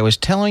like. I was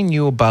telling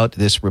you about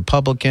this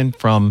Republican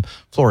from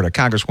Florida,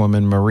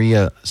 Congresswoman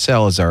Maria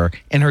Salazar,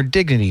 and her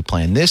Dignity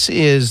Plan. This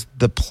is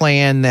the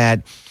plan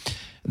that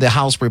the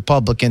House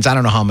Republicans, I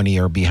don't know how many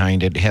are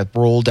behind it, have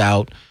rolled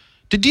out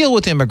to deal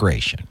with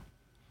immigration.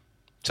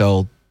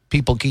 So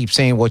people keep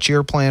saying, what's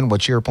your plan?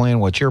 What's your plan?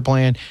 What's your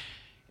plan?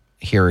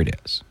 Here it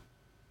is.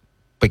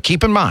 But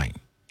keep in mind,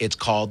 it's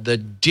called the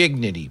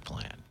Dignity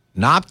Plan,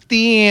 not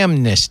the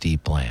Amnesty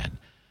Plan.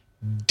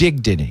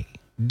 Dignity.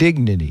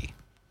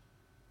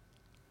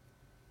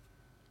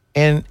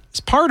 And as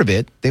part of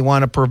it, they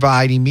want to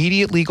provide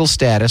immediate legal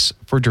status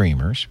for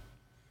Dreamers.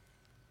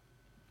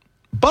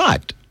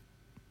 But,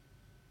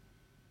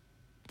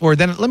 or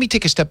then let me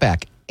take a step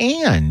back,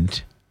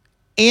 and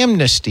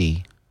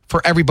amnesty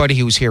for everybody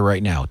who's here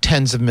right now,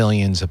 tens of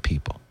millions of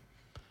people.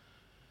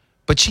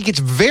 But she gets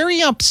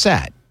very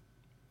upset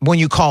when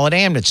you call it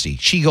amnesty.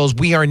 She goes,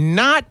 we are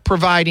not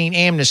providing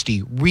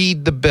amnesty.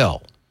 Read the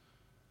bill.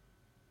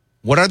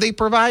 What are they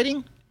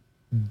providing?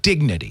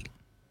 Dignity.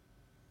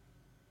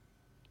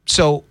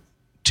 So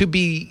to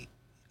be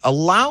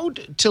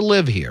allowed to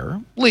live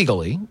here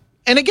legally,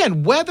 and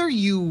again, whether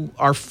you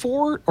are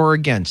for or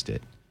against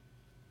it,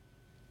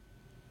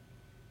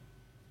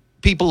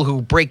 people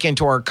who break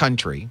into our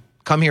country,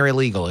 come here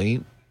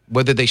illegally,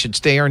 whether they should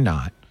stay or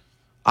not,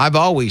 I've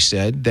always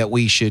said that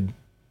we should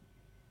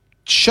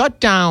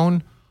shut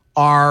down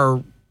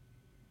our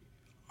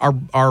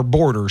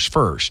borders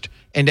first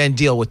and then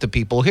deal with the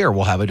people here.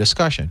 We'll have a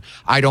discussion.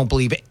 I don't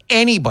believe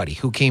anybody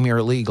who came here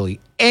illegally,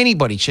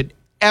 anybody should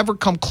ever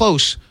come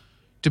close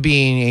to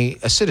being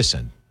a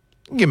citizen.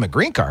 Give them a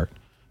green card,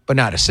 but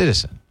not a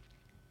citizen.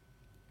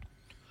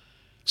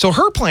 So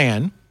her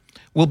plan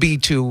will be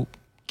to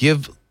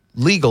give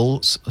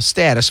legal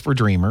status for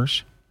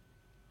Dreamers,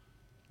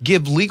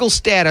 give legal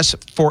status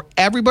for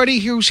everybody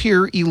who's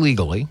here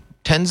illegally,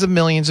 tens of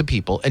millions of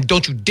people, and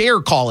don't you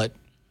dare call it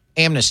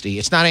amnesty.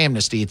 It's not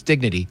amnesty, it's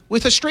dignity,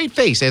 with a straight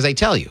face, as I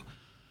tell you.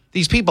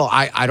 These people,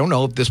 I don't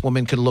know if this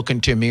woman could look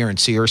into a mirror and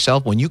see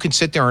herself. When you can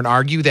sit there and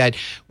argue that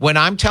when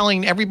I'm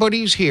telling everybody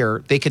who's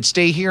here, they could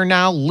stay here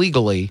now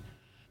legally,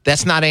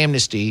 that's not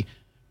amnesty.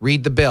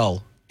 Read the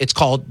bill. It's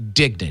called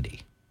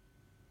dignity.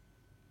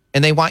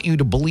 And they want you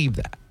to believe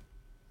that.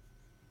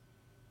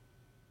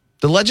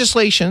 The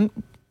legislation,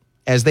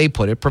 as they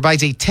put it,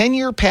 provides a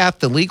 10-year path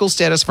to legal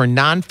status for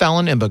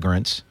non-felon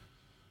immigrants,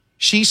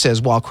 she says,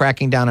 while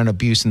cracking down on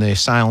abuse in the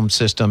asylum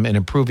system and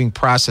improving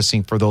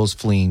processing for those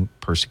fleeing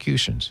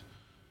persecutions.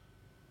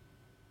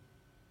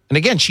 And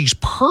again, she's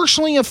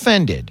personally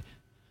offended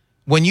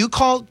when you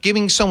call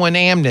giving someone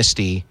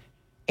amnesty,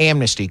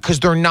 because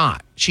they're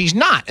not. She's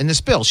not in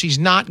this bill. She's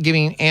not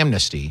giving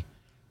amnesty.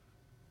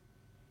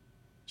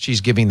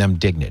 She's giving them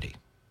dignity.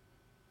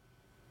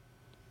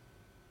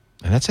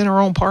 And that's in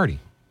her own party.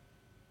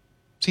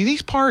 See,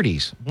 these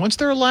parties, once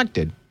they're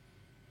elected,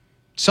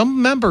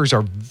 some members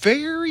are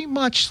very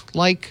much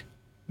like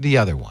the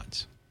other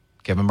ones.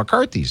 Kevin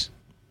McCarthy's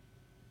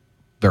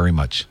very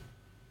much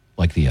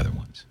like the other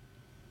ones.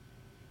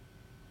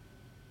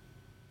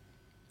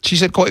 She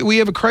said, quote, we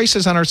have a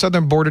crisis on our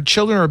southern border.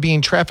 Children are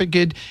being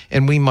trafficked,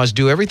 and we must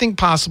do everything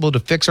possible to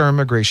fix our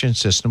immigration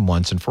system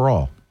once and for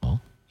all. Well,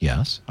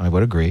 yes, I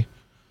would agree.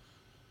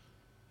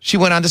 She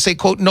went on to say,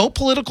 quote, no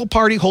political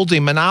party holds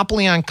a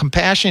monopoly on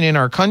compassion in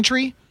our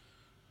country.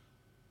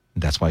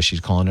 That's why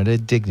she's calling it a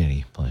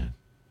dignity plan.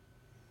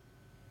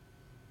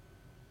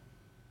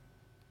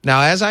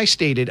 Now, as I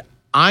stated,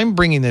 I'm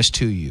bringing this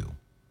to you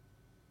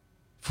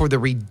for the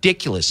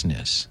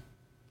ridiculousness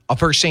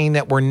of her saying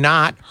that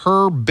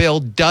her bill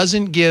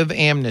doesn't give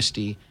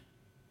amnesty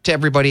to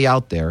everybody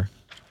out there.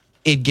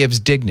 It gives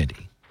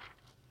dignity.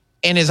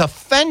 And is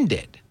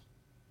offended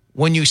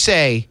when you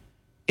say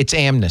it's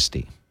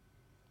amnesty.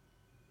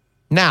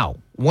 Now,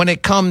 when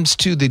it comes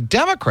to the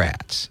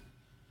Democrats,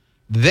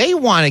 they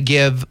want to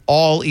give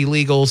all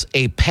illegals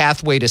a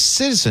pathway to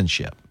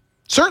citizenship,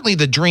 certainly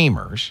the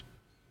Dreamers,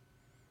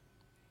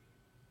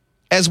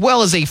 as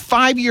well as a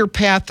 5-year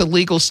path to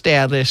legal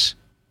status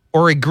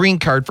or a green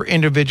card for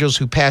individuals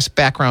who pass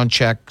background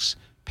checks,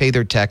 pay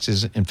their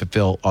taxes, and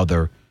fulfill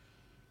other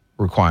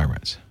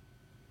requirements.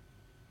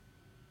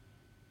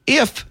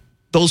 If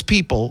those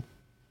people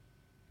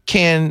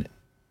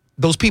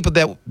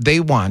that they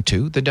want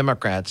to, the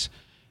Democrats,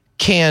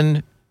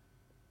 can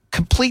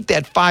complete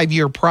that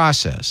 5-year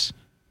process,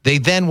 they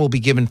then will be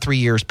given 3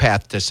 years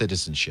path to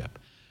citizenship.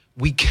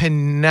 We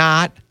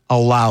cannot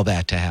allow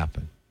that to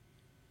happen.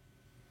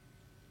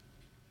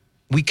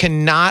 We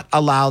cannot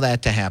allow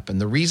that to happen.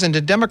 The reason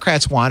the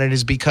Democrats want it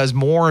is because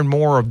more and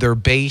more of their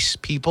base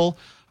people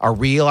are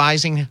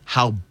realizing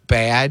how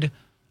bad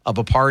of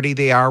a party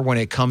they are when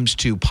it comes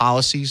to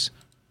policies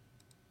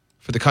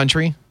for the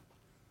country,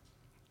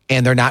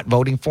 and they're not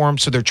voting for them,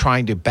 so they're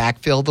trying to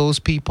backfill those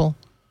people.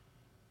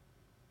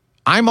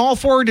 I'm all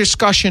for a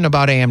discussion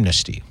about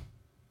amnesty.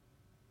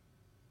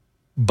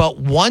 But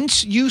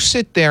once you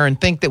sit there and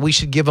think that we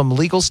should give them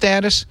legal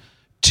status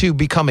to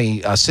become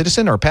a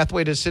citizen or a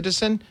pathway to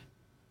citizen,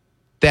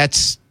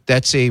 that's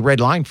a red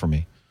line for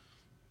me.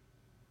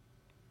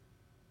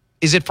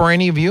 Is it for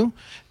any of you?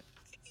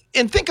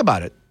 And think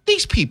about it.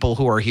 These people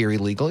who are here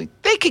illegally,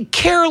 they could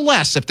care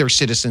less if they're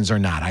citizens or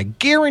not. I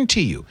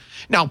guarantee you.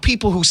 Now,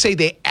 people who say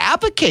they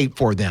advocate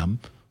for them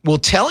will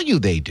tell you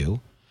they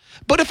do.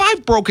 But if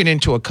I've broken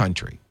into a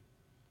country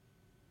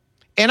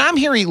and I'm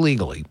here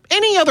illegally,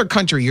 any other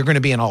country, you're going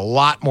to be in a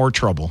lot more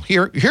trouble.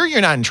 Here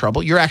you're not in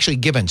trouble. You're actually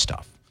given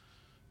stuff.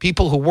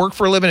 People who work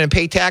for a living and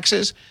pay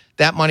taxes,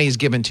 that money is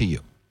given to you.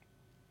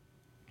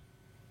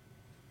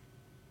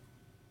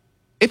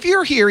 If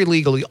you're here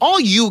illegally, all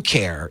you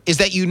care is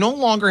that you no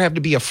longer have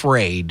to be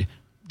afraid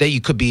that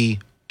you could be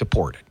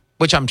deported,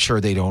 which I'm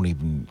sure they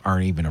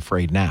aren't even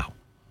afraid now.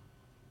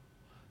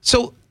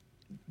 So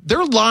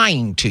they're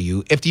lying to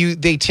you if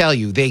they tell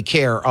you they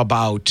care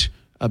about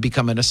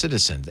becoming a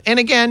citizen. And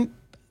again,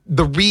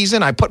 the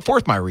reason I put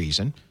forth my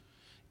reason,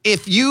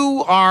 if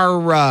you're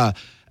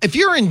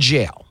in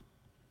jail,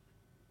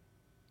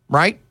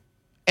 right?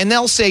 And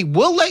they'll say,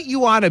 we'll let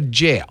you out of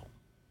jail,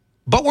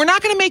 but we're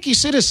not going to make you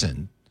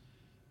citizen.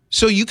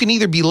 So you can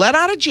either be let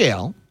out of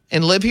jail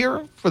and live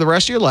here for the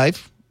rest of your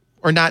life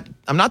or not.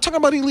 I'm not talking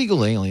about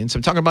illegal aliens.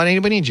 I'm talking about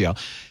anybody in jail.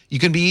 You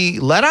can be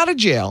let out of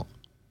jail,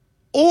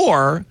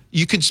 or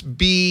you could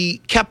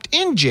be kept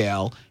in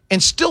jail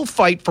and still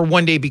fight for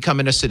one day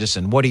becoming a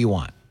citizen. What do you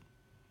want?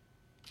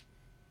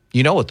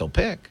 You know what they'll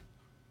pick.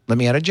 Let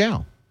me out of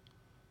jail.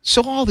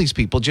 So all these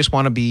people just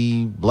want to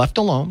be left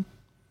alone,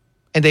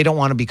 and they don't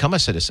want to become a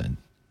citizen.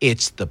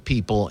 It's the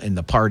people in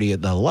the party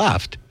at the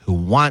left who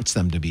wants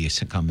them to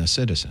become the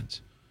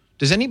citizens.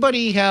 Does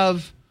anybody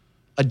have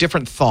a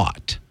different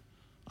thought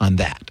on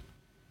that?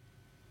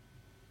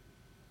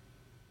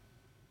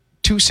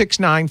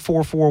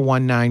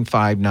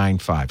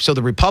 269-441-9595. So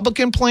the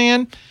Republican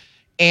plan,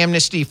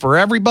 amnesty for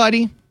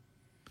everybody,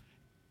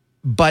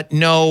 but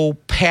no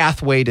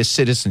pathway to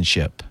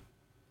citizenship,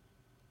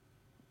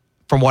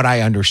 from what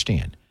I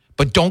understand.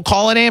 But don't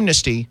call it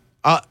amnesty.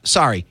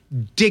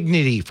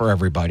 Dignity for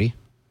everybody.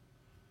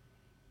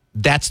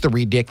 That's the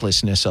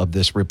ridiculousness of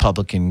this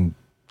Republican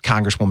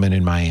congresswoman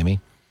in Miami.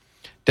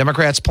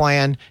 Democrats'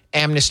 plan,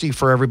 amnesty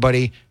for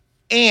everybody,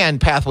 and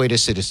pathway to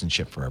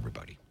citizenship for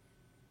everybody.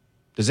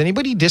 Does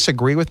anybody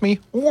disagree with me?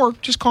 Or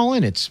just call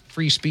in. It's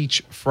Free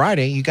Speech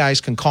Friday. You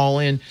guys can call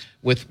in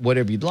with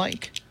whatever you'd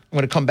like. I'm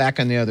going to come back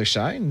on the other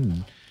side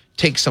and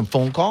take some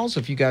phone calls.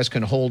 If you guys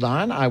can hold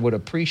on, I would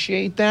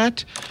appreciate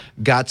that.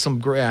 I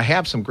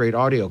have some great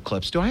audio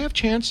clips. Do I have a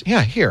chance?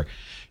 Yeah, here.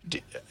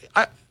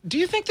 Do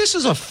you think this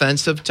is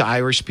offensive to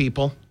Irish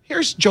people?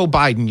 Here's Joe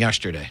Biden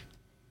yesterday.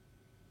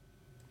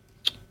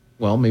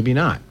 Well, maybe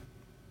not.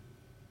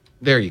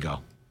 There you go.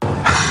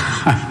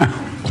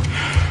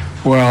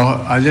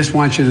 Well, I just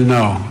want you to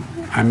know,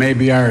 I may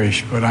be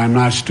Irish, but I'm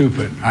not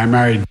stupid. I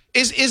married.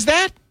 Is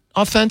that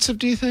offensive,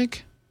 do you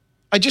think?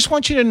 I just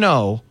want you to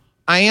know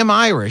I am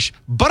Irish,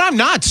 but I'm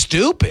not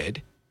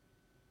stupid.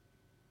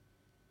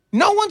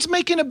 No one's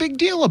making a big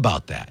deal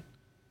about that.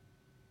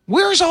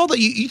 Where's all the...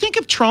 You think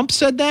if Trump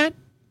said that,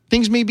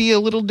 things may be a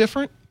little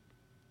different?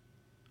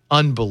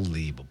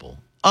 Unbelievable.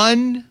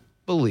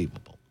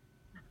 Unbelievable.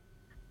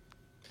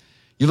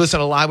 You listen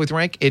to Live with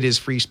Rank. It is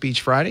Free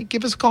Speech Friday.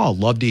 Give us a call.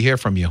 Love to hear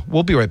from you.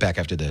 We'll be right back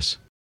after this.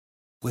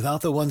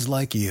 Without the ones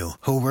like you,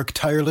 who work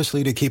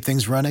tirelessly to keep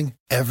things running,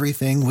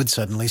 everything would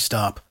suddenly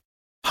stop.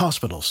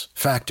 Hospitals,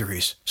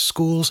 factories,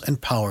 schools, and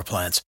power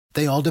plants,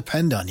 they all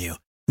depend on you.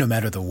 No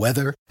matter the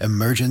weather,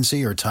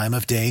 emergency, or time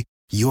of day,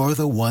 you're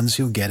the ones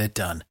who get it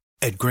done.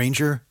 At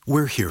Grainger,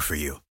 we're here for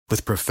you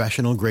with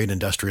professional-grade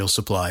industrial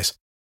supplies.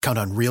 Count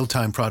on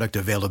real-time product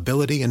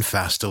availability and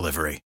fast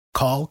delivery.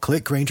 Call,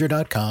 click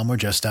Grainger.com, or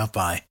just stop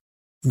by.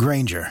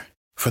 Grainger,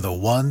 for the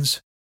ones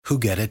who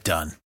get it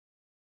done.